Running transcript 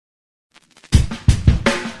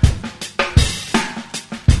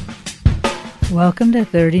Welcome to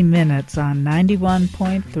 30 Minutes on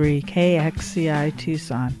 91.3 KXCI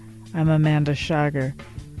Tucson. I'm Amanda Schager.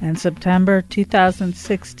 In September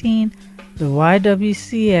 2016, the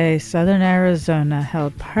YWCA Southern Arizona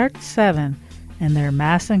held Part 7 in their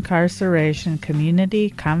Mass Incarceration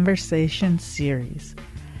Community Conversation Series.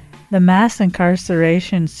 The Mass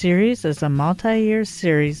Incarceration Series is a multi-year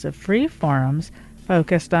series of free forums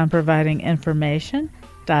focused on providing information,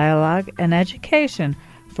 dialogue, and education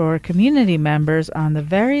for community members on the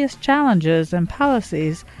various challenges and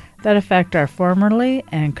policies that affect our formerly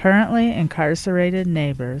and currently incarcerated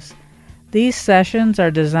neighbors. These sessions are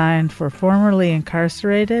designed for formerly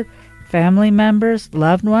incarcerated, family members,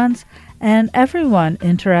 loved ones, and everyone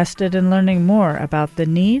interested in learning more about the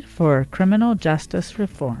need for criminal justice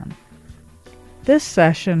reform. This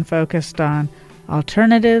session focused on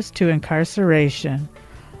alternatives to incarceration.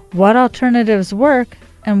 What alternatives work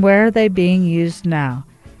and where are they being used now?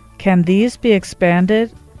 Can these be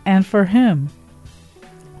expanded, and for whom?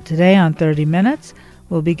 Today on 30 Minutes,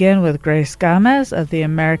 we'll begin with Grace Gomez of the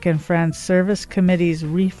American Friends Service Committee's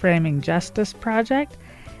Reframing Justice Project,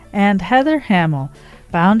 and Heather Hamill,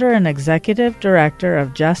 founder and executive director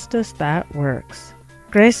of Justice That Works.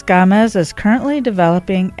 Grace Gomez is currently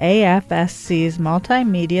developing AFSC's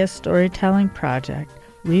multimedia storytelling project,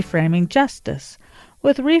 Reframing Justice.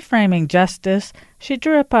 With Reframing Justice, she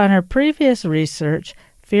drew upon her previous research,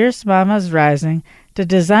 Fierce Mamas Rising, to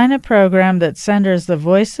design a program that centers the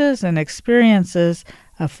voices and experiences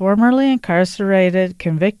of formerly incarcerated,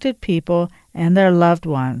 convicted people and their loved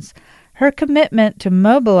ones. Her commitment to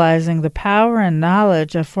mobilizing the power and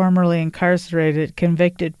knowledge of formerly incarcerated,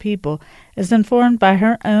 convicted people is informed by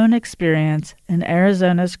her own experience in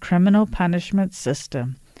Arizona's criminal punishment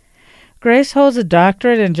system. Grace holds a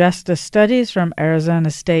doctorate in Justice Studies from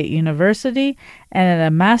Arizona State University and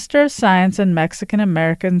a Master of Science in Mexican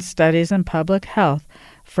American Studies and Public Health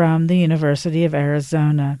from the University of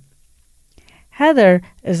Arizona. Heather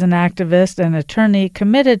is an activist and attorney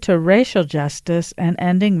committed to racial justice and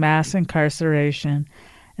ending mass incarceration.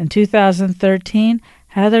 In 2013,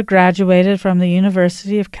 Heather graduated from the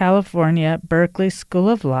University of California, Berkeley School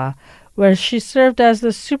of Law, where she served as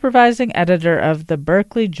the supervising editor of the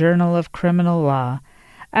Berkeley Journal of Criminal Law.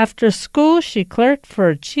 After school, she clerked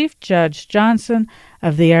for Chief Judge Johnson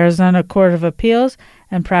of the Arizona Court of Appeals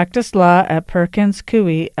and practiced law at Perkins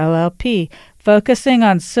Coie LLP, focusing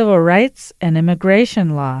on civil rights and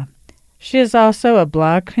immigration law. She is also a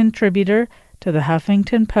blog contributor to the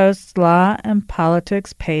Huffington Post's Law and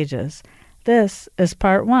Politics pages. This is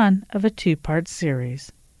part one of a two-part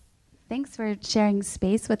series. Thanks for sharing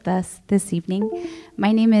space with us this evening.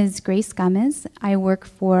 My name is Grace Gomez. I work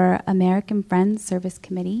for American Friends Service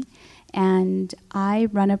Committee, and I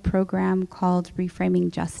run a program called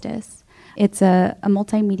Reframing Justice. It's a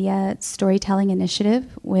multimedia storytelling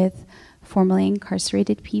initiative with formerly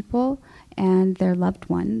incarcerated people and their loved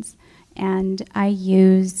ones. And I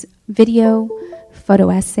use video, photo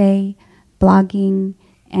essay, blogging,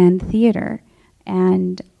 and theater.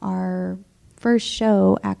 And our first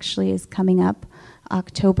show actually is coming up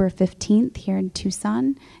October 15th here in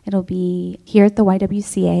Tucson. It'll be here at the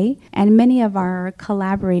YWCA, and many of our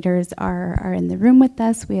collaborators are in the room with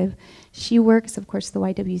us. We have She Works, of course, the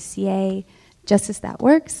YWCA, Justice That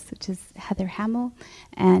Works, which is Heather Hamill,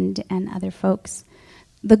 and other folks.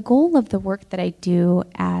 The goal of the work that I do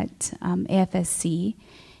at AFSC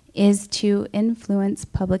is to influence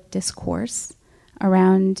public discourse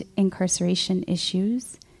around incarceration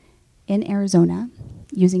issues in Arizona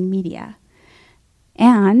using media,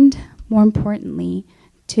 and more importantly,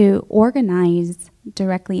 to organize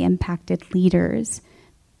directly impacted leaders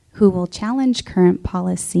who will challenge current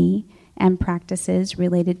policy and practices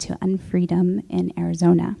related to unfreedom in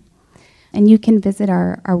Arizona. And you can visit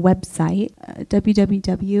our website,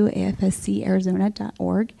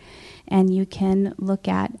 www.afscarizona.org, and you can look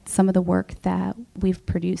at some of the work that we've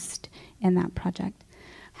produced in that project.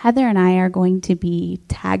 Heather and I are going to be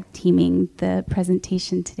tag teaming the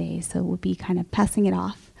presentation today, so we'll be kind of passing it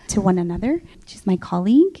off to one another. She's my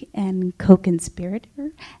colleague and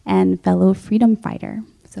co-conspirator and fellow freedom fighter.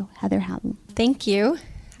 So Heather Hamill. Thank you.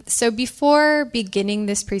 So before beginning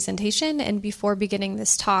this presentation and before beginning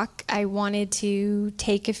this talk, I wanted to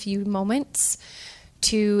take a few moments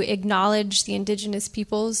to acknowledge the indigenous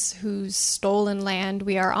peoples whose stolen land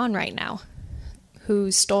we are on right now.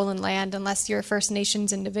 Whose stolen land, unless you're a First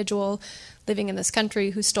Nations individual living in this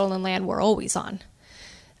country, whose stolen land we're always on.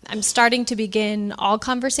 I'm starting to begin all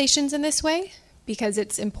conversations in this way because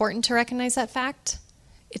it's important to recognize that fact.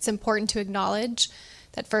 It's important to acknowledge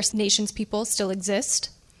that First Nations people still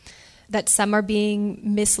exist, that some are being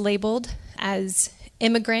mislabeled as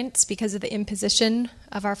immigrants because of the imposition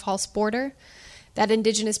of our false border, that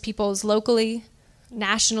Indigenous peoples locally,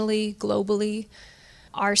 nationally, globally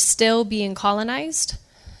are still being colonized,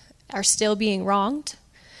 are still being wronged.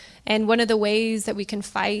 And one of the ways that we can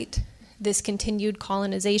fight this continued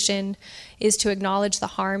colonization is to acknowledge the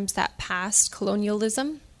harms that past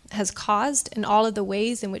colonialism has caused and all of the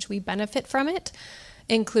ways in which we benefit from it,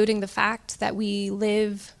 including the fact that we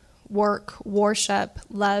live, work, worship,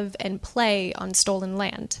 love, and play on stolen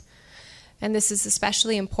land. And this is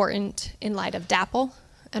especially important in light of DAPL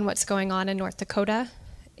and what's going on in North Dakota,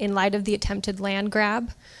 in light of the attempted land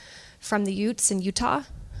grab from the Utes in Utah,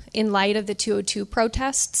 in light of the 202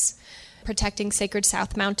 protests protecting Sacred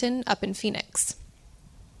South Mountain up in Phoenix.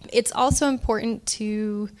 It's also important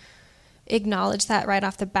to acknowledge that right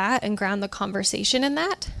off the bat and ground the conversation in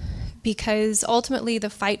that, because ultimately the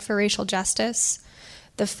fight for racial justice,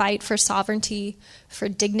 the fight for sovereignty, for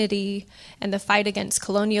dignity, and the fight against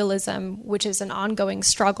colonialism, which is an ongoing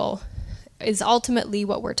struggle, is ultimately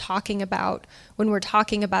what we're talking about when we're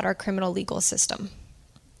talking about our criminal legal system.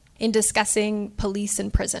 In discussing police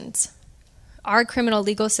and prisons, our criminal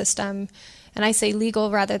legal system, and I say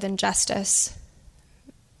legal rather than justice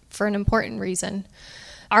for an important reason,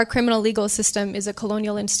 our criminal legal system is a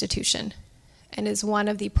colonial institution and is one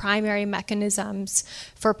of the primary mechanisms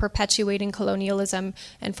for perpetuating colonialism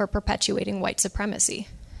and for perpetuating white supremacy.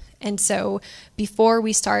 And so before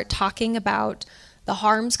we start talking about the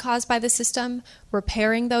harms caused by the system,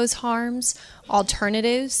 repairing those harms,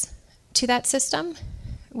 alternatives to that system,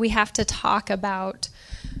 we have to talk about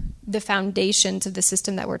the foundations of the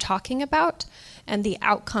system that we're talking about and the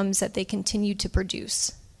outcomes that they continue to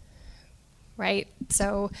produce, right?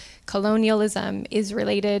 So colonialism is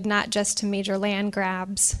related not just to major land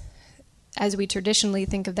grabs as we traditionally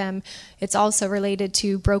think of them, it's also related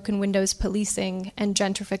to broken windows policing and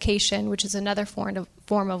gentrification, which is another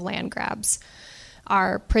form of land grabs.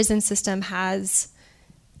 Our prison system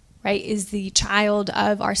is the child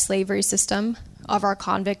of our slavery system, of our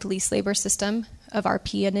convict lease labor system, of our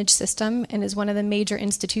peonage system, and is one of the major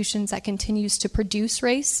institutions that continues to produce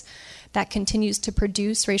race, that continues to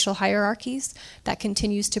produce racial hierarchies, that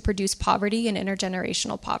continues to produce poverty and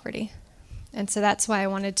intergenerational poverty. And so that's why I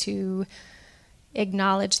wanted to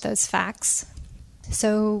acknowledge those facts.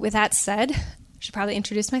 So with that said, I should probably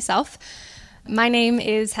introduce myself. My name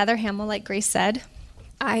is Heather Hamill, like Grace said.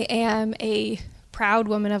 I am a proud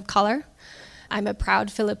woman of color. I'm a proud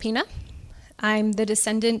Filipina. I'm the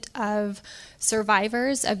descendant of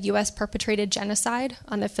survivors of U.S. perpetrated genocide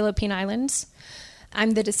on the Philippine Islands.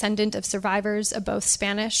 I'm the descendant of survivors of both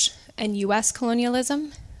Spanish and U.S.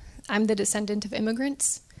 colonialism. I'm the descendant of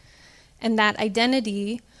immigrants. And that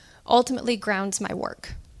identity ultimately grounds my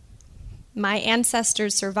work. My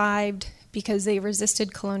ancestors survived because they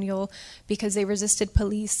resisted colonial, because they resisted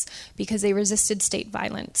police, because they resisted state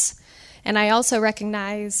violence. And I also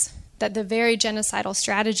recognize that the very genocidal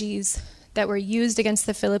strategies that were used against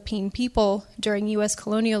the Philippine people during U.S.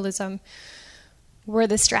 colonialism were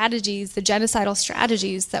the strategies, the genocidal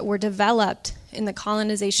strategies that were developed in the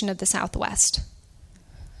colonization of the Southwest.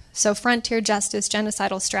 So frontier justice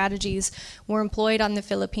genocidal strategies were employed on the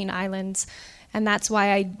Philippine Islands, and that's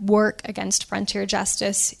why I work against frontier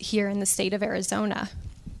justice here in the state of Arizona.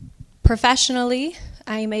 Professionally,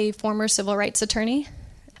 I'm a former civil rights attorney.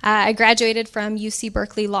 I graduated from UC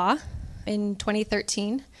Berkeley Law in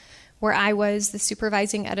 2013, where I was the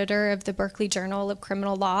supervising editor of the Berkeley Journal of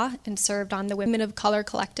Criminal Law and served on the Women of Color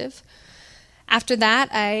Collective. After that,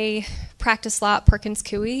 I practiced law at Perkins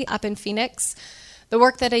Coie up in Phoenix. The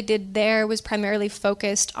work that I did there was primarily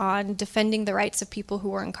focused on defending the rights of people who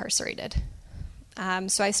were incarcerated.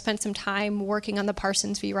 So I spent some time working on the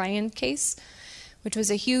Parsons v. Ryan case, which was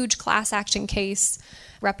a huge class action case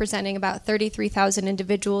representing about 33,000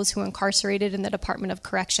 individuals who were incarcerated in the Department of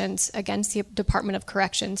Corrections against the Department of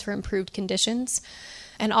Corrections for improved conditions,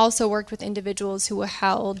 and also worked with individuals who were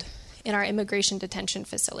held in our immigration detention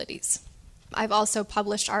facilities. I've also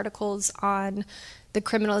published articles on the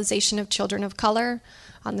criminalization of children of color,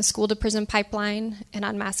 on the school-to-prison pipeline, and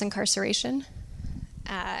on mass incarceration.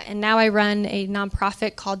 And now I run a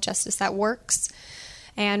nonprofit called Justice That Works.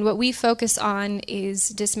 And what we focus on is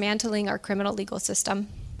dismantling our criminal legal system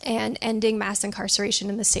and ending mass incarceration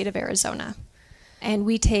in the state of Arizona. And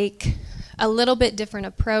we take a little bit different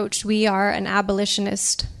approach. We are an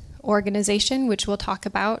abolitionist organization, which we'll talk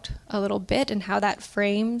about a little bit and how that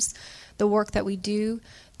frames the work that we do,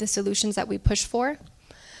 the solutions that we push for.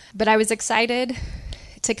 But I was excited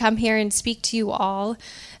to come here and speak to you all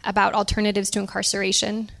about alternatives to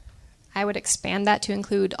incarceration. I would expand that to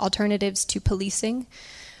include alternatives to policing,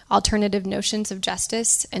 alternative notions of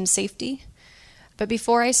justice and safety. But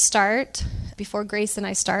before Grace and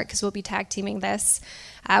I start, because we'll be tag teaming this,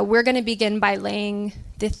 we're going to begin by laying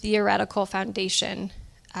the theoretical foundation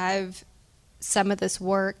of some of this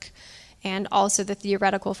work, and also the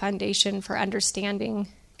theoretical foundation for understanding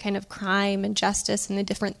kind of crime and justice and the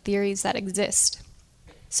different theories that exist.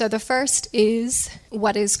 So the first is,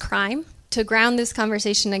 what is crime? To ground this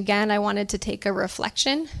conversation again, I wanted to take a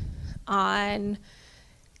reflection on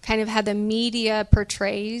kind of how the media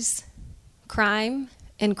portrays crime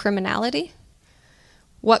and criminality.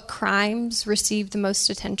 What crimes receive the most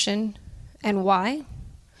attention and why?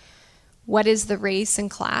 What is the race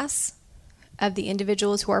and class of the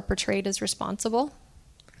individuals who are portrayed as responsible?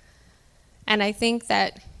 And I think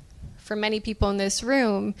that for many people in this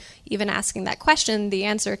room, even asking that question, the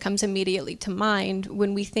answer comes immediately to mind.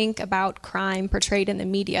 When we think about crime portrayed in the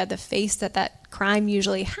media, the face that crime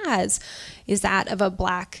usually has is that of a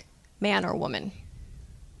Black man or woman,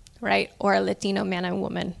 right? Or a Latino man and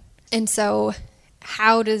woman. And so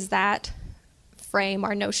how does that frame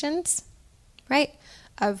our notions, right,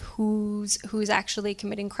 of who's actually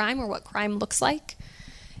committing crime or what crime looks like?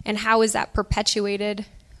 And how is that perpetuated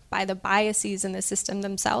by the biases in the system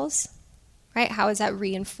themselves, right? How is that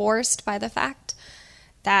reinforced by the fact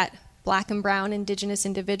that Black and brown Indigenous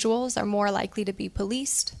individuals are more likely to be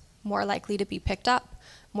policed, more likely to be picked up,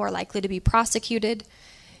 more likely to be prosecuted?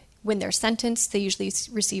 When they're sentenced, they usually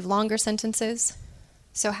receive longer sentences.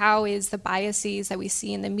 So how is the biases that we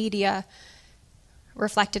see in the media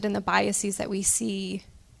reflected in the biases that we see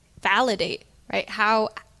validate, right? How,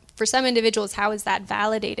 for some individuals, how is that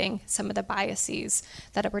validating some of the biases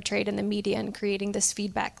that are portrayed in the media and creating this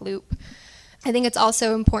feedback loop? I think it's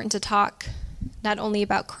also important to talk not only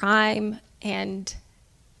about crime and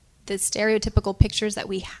the stereotypical pictures that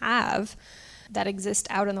we have that exist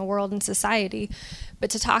out in the world and society, but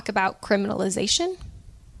to talk about criminalization,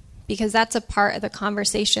 because that's a part of the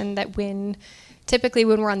conversation that typically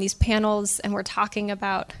when we're on these panels and we're talking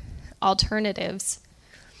about alternatives,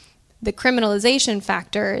 the criminalization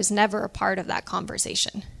factor is never a part of that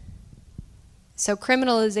conversation. So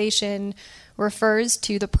criminalization refers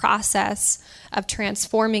to the process of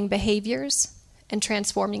transforming behaviors and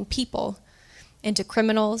transforming people into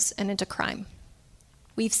criminals and into crime.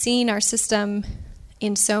 We've seen our system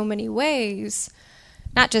in so many ways,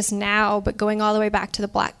 not just now, but going all the way back to the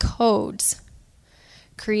Black codes,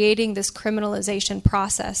 creating this criminalization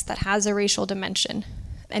process that has a racial dimension.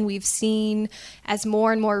 And we've seen as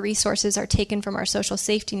more and more resources are taken from our social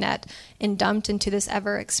safety net and dumped into this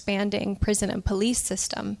ever-expanding prison and police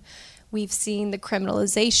system, we've seen the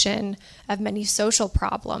criminalization of many social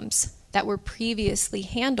problems that were previously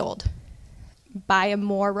handled by a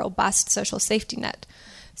more robust social safety net.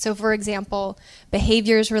 So, for example,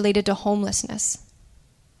 behaviors related to homelessness,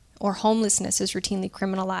 or homelessness is routinely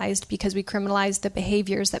criminalized because we criminalize the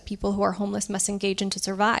behaviors that people who are homeless must engage in to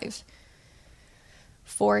survive.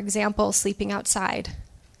 For example, sleeping outside,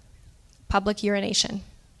 public urination.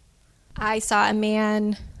 I saw a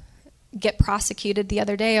man get prosecuted the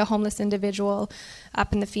other day, a homeless individual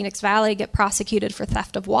up in the Phoenix Valley get prosecuted for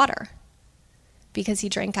theft of water because he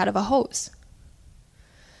drank out of a hose.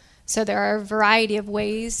 So there are a variety of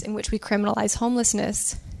ways in which we criminalize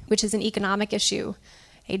homelessness, which is an economic issue,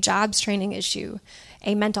 a jobs training issue,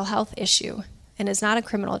 a mental health issue, and is not a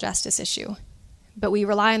criminal justice issue. But we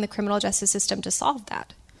rely on the criminal justice system to solve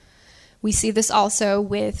that. We see this also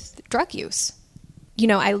with drug use.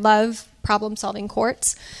 I love problem-solving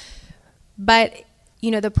courts, but,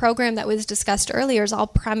 the program that was discussed earlier is all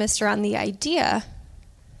premised around the idea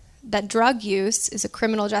that drug use is a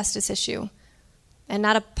criminal justice issue and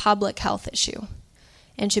not a public health issue,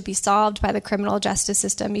 and should be solved by the criminal justice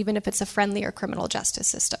system, even if it's a friendlier criminal justice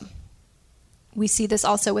system. We see this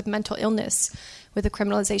also with mental illness, with the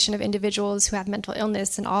criminalization of individuals who have mental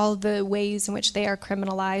illness and all the ways in which they are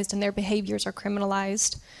criminalized and their behaviors are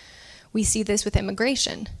criminalized. We see this with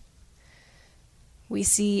immigration. We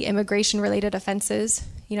see immigration-related offenses,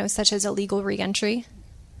 such as illegal reentry,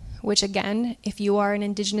 which again, if you are an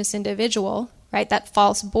Indigenous individual, right, that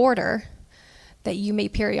false border that you may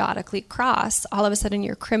periodically cross, all of a sudden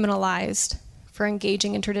you're criminalized for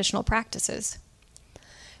engaging in traditional practices.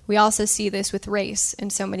 We also see this with race in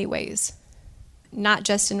so many ways, not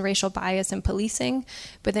just in racial bias and policing,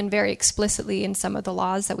 but then very explicitly in some of the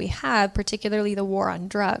laws that we have, particularly the war on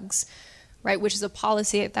drugs, right, which is a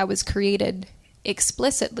policy that was created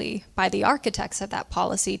explicitly by the architects of that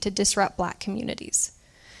policy to disrupt Black communities.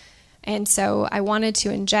 And so I wanted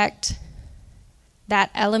to inject that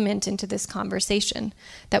element into this conversation,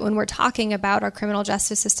 that when we're talking about our criminal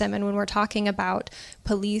justice system and when we're talking about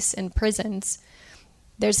police and prisons,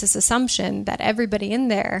 there's this assumption that everybody in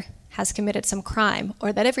there has committed some crime,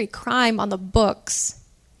 or that every crime on the books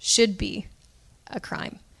should be a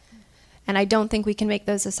crime. And I don't think we can make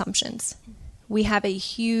those assumptions. We have a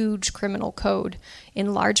huge criminal code,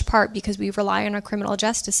 in large part because we rely on our criminal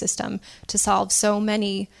justice system to solve so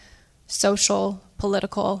many social,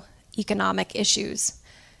 political, economic issues.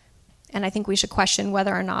 And I think we should question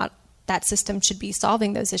whether or not that system should be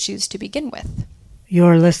solving those issues to begin with.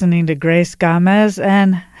 You're listening to Grace Gomez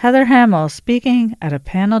and Heather Hamill speaking at a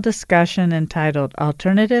panel discussion entitled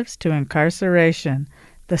Alternatives to Incarceration,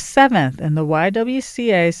 the seventh in the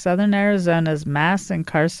YWCA Southern Arizona's Mass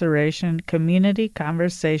Incarceration Community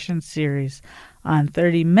Conversation Series on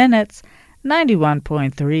 30 Minutes,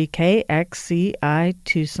 91.3 KXCI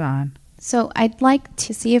Tucson. So I'd like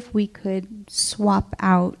to see if we could swap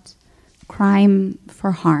out crime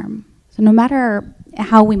for harm. So no matter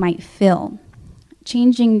how we might feel,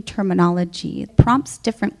 changing terminology prompts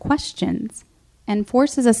different questions and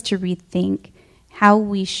forces us to rethink how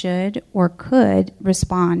we should or could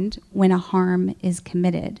respond when a harm is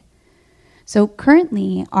committed. So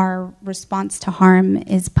currently, our response to harm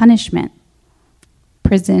is punishment,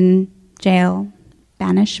 prison, jail,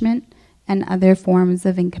 banishment, and other forms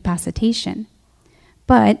of incapacitation.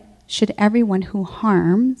 But should everyone who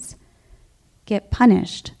harms get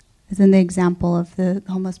punished? As in the example of the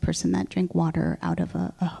homeless person that drank water out of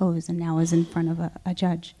a hose and now is in front of a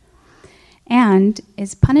judge. And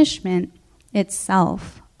is punishment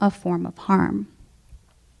itself a form of harm?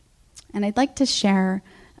 And I'd like to share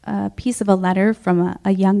a piece of a letter from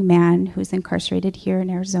a young man who's incarcerated here in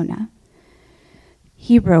Arizona.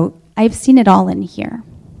 He wrote, "I've seen it all in here,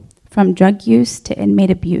 from drug use to inmate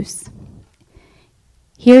abuse.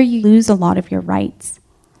 Here you lose a lot of your rights.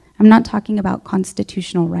 I'm not talking about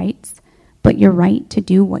constitutional rights, but your right to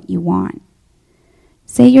do what you want.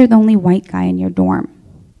 Say you're the only white guy in your dorm,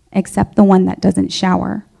 except the one that doesn't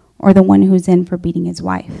shower, or the one who's in for beating his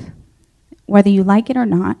wife. Whether you like it or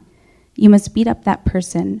not, you must beat up that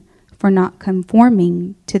person for not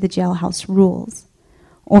conforming to the jailhouse rules,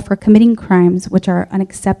 or for committing crimes which are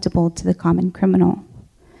unacceptable to the common criminal.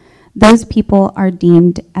 Those people are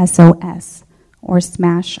deemed SOS, or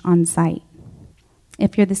smash on sight.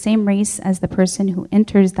 If you're the same race as the person who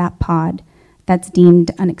enters that pod that's deemed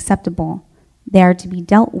unacceptable, they are to be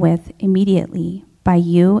dealt with immediately by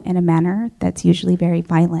you in a manner that's usually very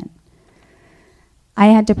violent. I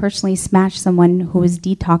had to personally smash someone who was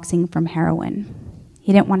detoxing from heroin.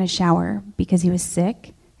 He didn't want to shower because he was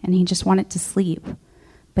sick and he just wanted to sleep,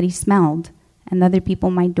 but he smelled, and the other people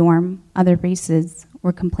in my dorm, other races,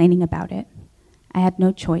 were complaining about it. I had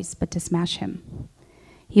no choice but to smash him.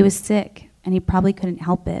 He was sick, and he probably couldn't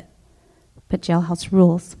help it, but jailhouse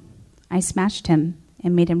rules. I smashed him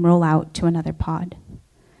and made him roll out to another pod.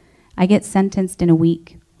 I get sentenced in a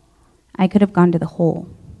week. I could have gone to the hole,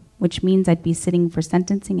 which means I'd be sitting for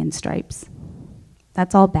sentencing in stripes.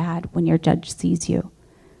 That's all bad when your judge sees you,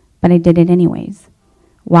 but I did it anyways.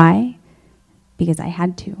 Why? Because I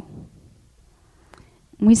had to.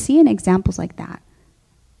 And we see in examples like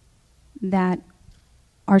that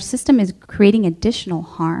our system is creating additional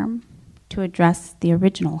harm to address the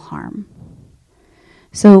original harm.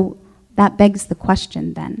 So that begs the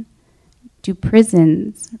question then, do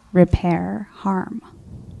prisons repair harm?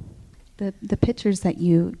 The pictures that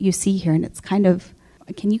you see here, and it's kind of,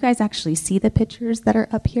 can you guys actually see the pictures that are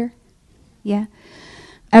up here? Yeah?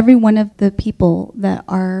 Every one of the people that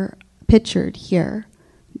are pictured here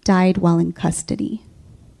died while in custody.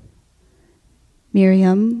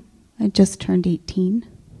 Miriam had just turned 18.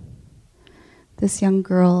 This young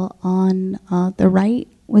girl on the right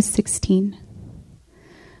was 16.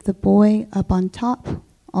 The boy up on top,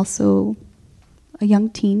 also a young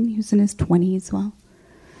teen, he was in his 20s as well.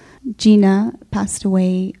 Gina passed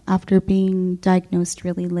away after being diagnosed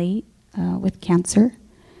really late with cancer.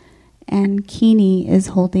 And Keeney is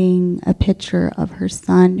holding a picture of her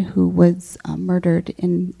son who was murdered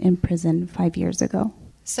in prison 5 years ago.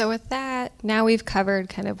 So with that, now we've covered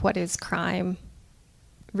kind of what is crime,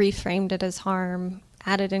 reframed it as harm,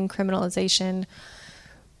 added in criminalization.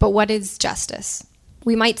 But what is justice?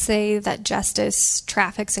 We might say that justice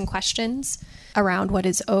traffics in questions around what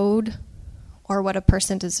is owed or what a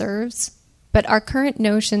person deserves. But our current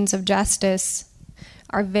notions of justice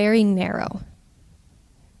are very narrow.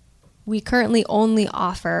 We currently only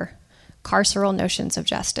offer carceral notions of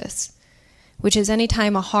justice, which is any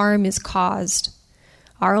time a harm is caused,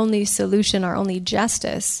 our only solution, our only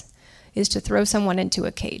justice, is to throw someone into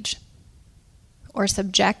a cage or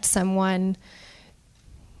subject someone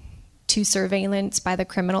to surveillance by the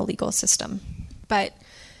criminal legal system. But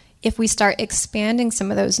if we start expanding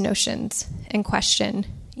some of those notions and question,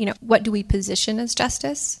 what do we position as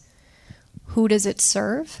justice? Who does it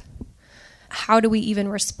serve? How do we even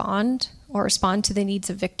respond to the needs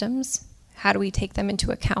of victims? How do we take them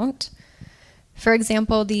into account? For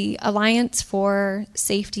example, the Alliance for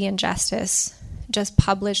Safety and Justice just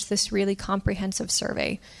published this really comprehensive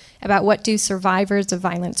survey about what do survivors of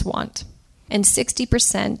violence want. And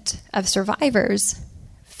 60% of survivors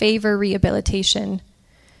favor rehabilitation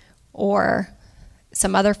or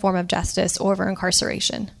some other form of justice over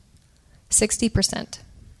incarceration. 60%.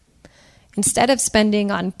 Instead of spending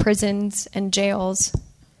on prisons and jails,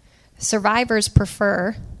 survivors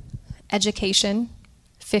prefer education,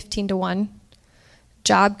 15-1,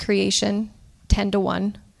 job creation,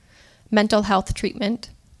 10-1, mental health treatment,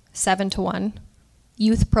 7-1,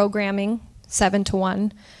 youth programming,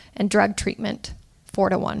 7-1, and drug treatment,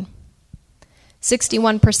 4-1.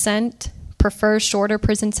 61% prefer shorter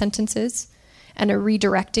prison sentences and a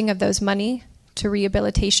redirecting of those money to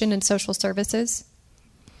rehabilitation and social services.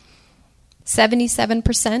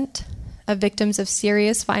 77% of victims of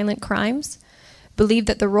serious violent crimes believe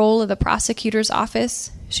that the role of the prosecutor's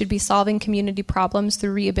office should be solving community problems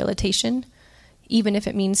through rehabilitation, even if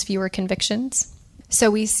it means fewer convictions. So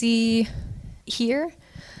we see here,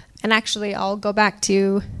 and actually I'll go back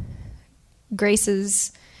to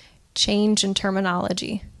Grace's change in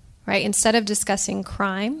terminology, right? Instead of discussing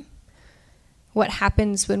crime, what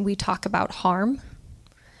happens when we talk about harm?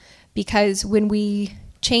 Because when we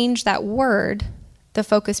change that word, the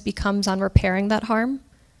focus becomes on repairing that harm.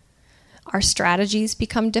 Our strategies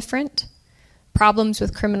become different. Problems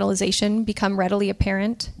with criminalization become readily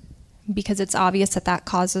apparent because it's obvious that that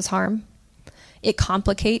causes harm. It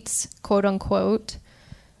complicates, quote unquote,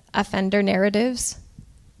 offender narratives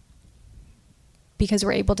because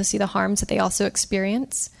we're able to see the harms that they also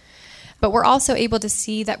experience. But we're also able to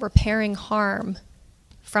see that repairing harm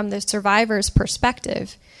from the survivor's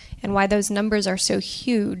perspective and why those numbers are so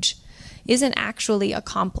huge isn't actually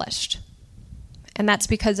accomplished. And that's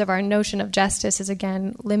because of our notion of justice is,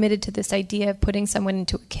 again, limited to this idea of putting someone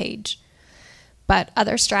into a cage. But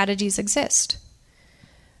other strategies exist.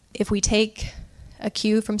 If we take a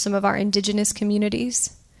cue from some of our indigenous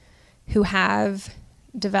communities who have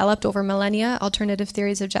developed over millennia alternative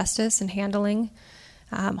theories of justice and handling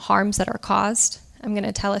harms that are caused, I'm going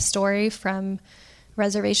to tell a story from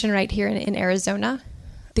reservation right here in Arizona.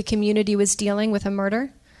 The community was dealing with a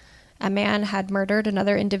murder. A man had murdered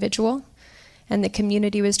another individual, and the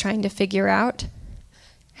community was trying to figure out,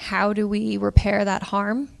 how do we repair that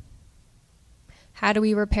harm? How do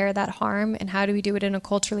we repair that harm, and how do we do it in a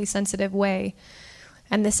culturally sensitive way?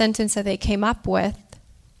 And the sentence that they came up with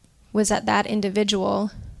was that that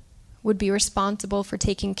individual would be responsible for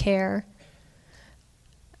taking care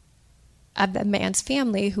of the man's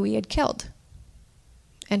family who he had killed.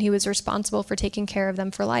 And he was responsible for taking care of them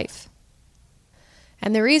for life.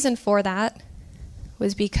 And the reason for that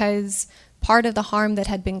was because part of the harm that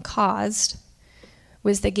had been caused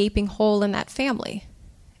was the gaping hole in that family,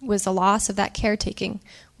 was the loss of that caretaking,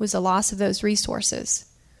 was the loss of those resources.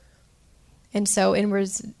 And so in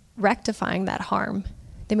rectifying that harm,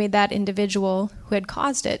 they made that individual who had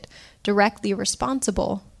caused it directly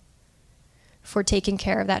responsible for taking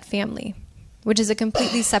care of that family, which is a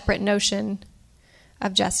completely separate notion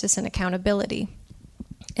of justice and accountability,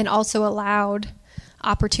 and also allowed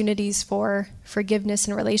opportunities for forgiveness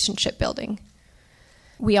and relationship building.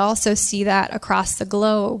 We also see that across the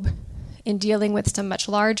globe in dealing with some much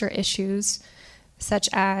larger issues, such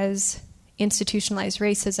as institutionalized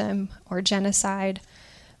racism or genocide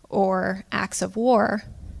or acts of war,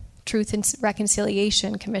 truth and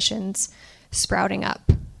reconciliation commissions sprouting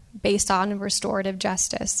up based on restorative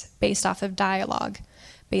justice, based off of dialogue,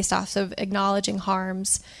 based off of acknowledging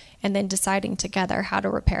harms, and then deciding together how to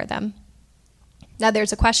repair them. Now,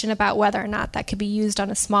 there's a question about whether or not that could be used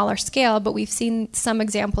on a smaller scale, but we've seen some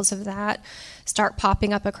examples of that start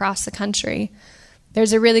popping up across the country.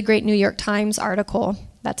 There's a really great New York Times article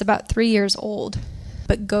that's about 3 years old,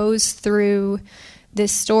 but goes through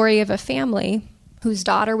this story of a family whose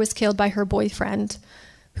daughter was killed by her boyfriend,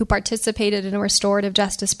 who participated in a restorative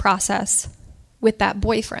justice process with that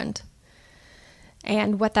boyfriend.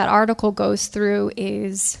 And what that article goes through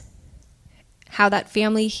is how that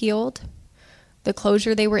family healed, the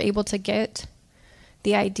closure they were able to get,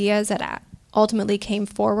 the ideas that ultimately came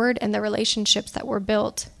forward, and the relationships that were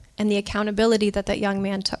built, and the accountability that that young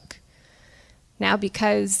man took. Now,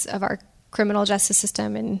 because of our criminal justice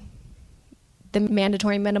system and the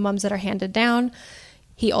mandatory minimums that are handed down,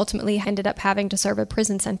 he ultimately ended up having to serve a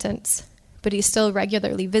prison sentence, but he's still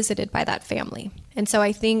regularly visited by that family. And so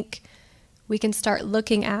I think we can start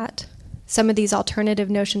looking at some of these alternative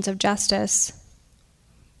notions of justice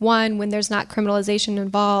One, when there's not criminalization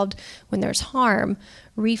involved, when there's harm,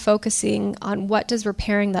 refocusing on what does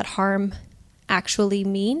repairing that harm actually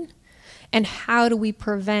mean, and how do we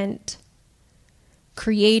prevent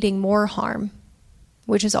creating more harm,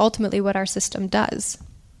 which is ultimately what our system does.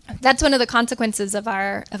 That's one of the consequences of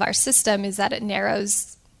our system, is that it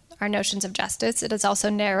narrows our notions of justice. It has also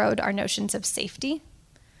narrowed our notions of safety,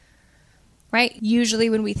 right? Usually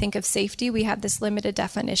when we think of safety, we have this limited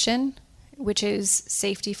definition, which is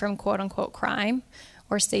safety from quote-unquote crime,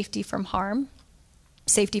 or safety from harm,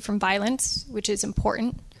 safety from violence, which is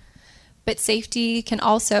important. But safety can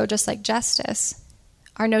also, just like justice,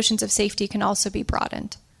 our notions of safety can also be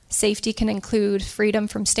broadened. Safety can include freedom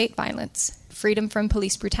from state violence, freedom from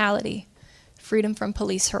police brutality, freedom from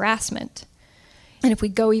police harassment. And if we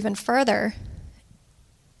go even further,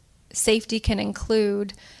 safety can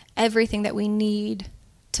include everything that we need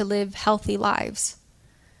to live healthy lives.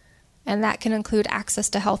 And that can include access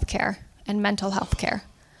to health care and mental health care.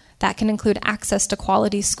 That can include access to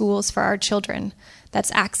quality schools for our children.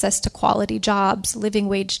 That's access to quality jobs, living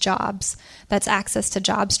wage jobs. That's access to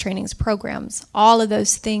jobs trainings programs. All of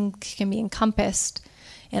those things can be encompassed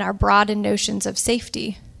in our broadened notions of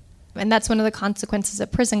safety. And that's one of the consequences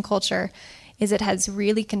of prison culture, is it has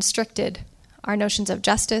really constricted our notions of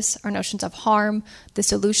justice, our notions of harm, the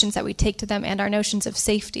solutions that we take to them, and our notions of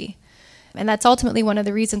safety. And that's ultimately one of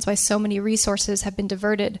the reasons why so many resources have been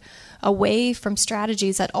diverted away from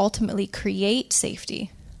strategies that ultimately create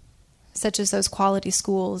safety, such as those quality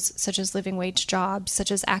schools, such as living wage jobs,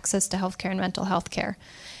 such as access to healthcare and mental health care,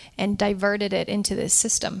 and diverted it into this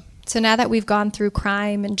system. So now that we've gone through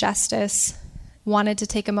crime and justice, wanted to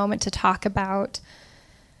take a moment to talk about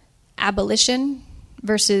abolition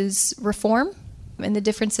versus reform and the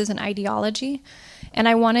differences in ideology. And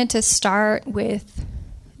I wanted to start with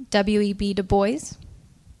W.E.B. Du Bois,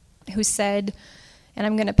 who said, and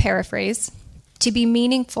I'm going to paraphrase, to be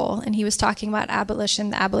meaningful, and he was talking about abolition,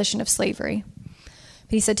 the abolition of slavery. But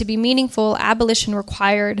he said, to be meaningful, abolition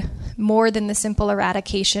required more than the simple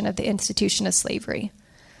eradication of the institution of slavery.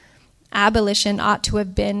 Abolition ought to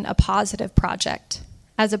have been a positive project,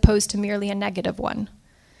 as opposed to merely a negative one.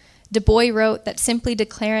 Du Bois wrote that simply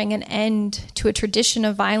declaring an end to a tradition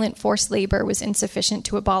of violent forced labor was insufficient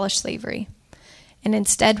to abolish slavery, and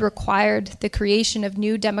instead required the creation of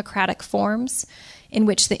new democratic forms in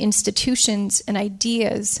which the institutions and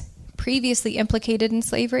ideas previously implicated in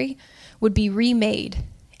slavery would be remade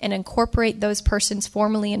and incorporate those persons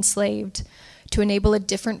formerly enslaved to enable a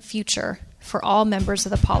different future for all members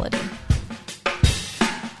of the polity.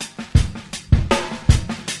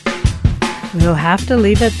 We'll have to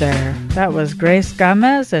leave it there. That was Grace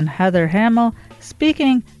Gomez and Heather Hamill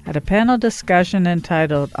speaking at a panel discussion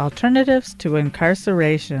entitled Alternatives to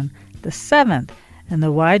Incarceration, the 7th in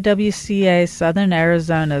the YWCA Southern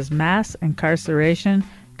Arizona's Mass Incarceration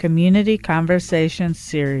Community Conversation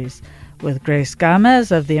Series, with Grace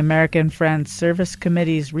Gomez of the American Friends Service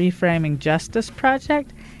Committee's Reframing Justice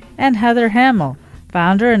Project and Heather Hamill,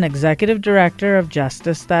 founder and executive director of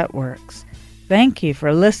Justice That Works. Thank you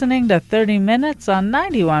for listening to 30 Minutes on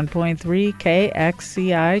 91.3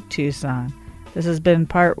 KXCI Tucson. This has been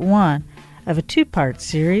part 1 of a 2-part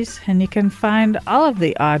series, and you can find all of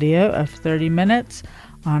the audio of 30 Minutes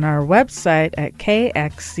on our website at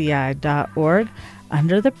kxci.org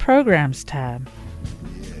under the Programs tab.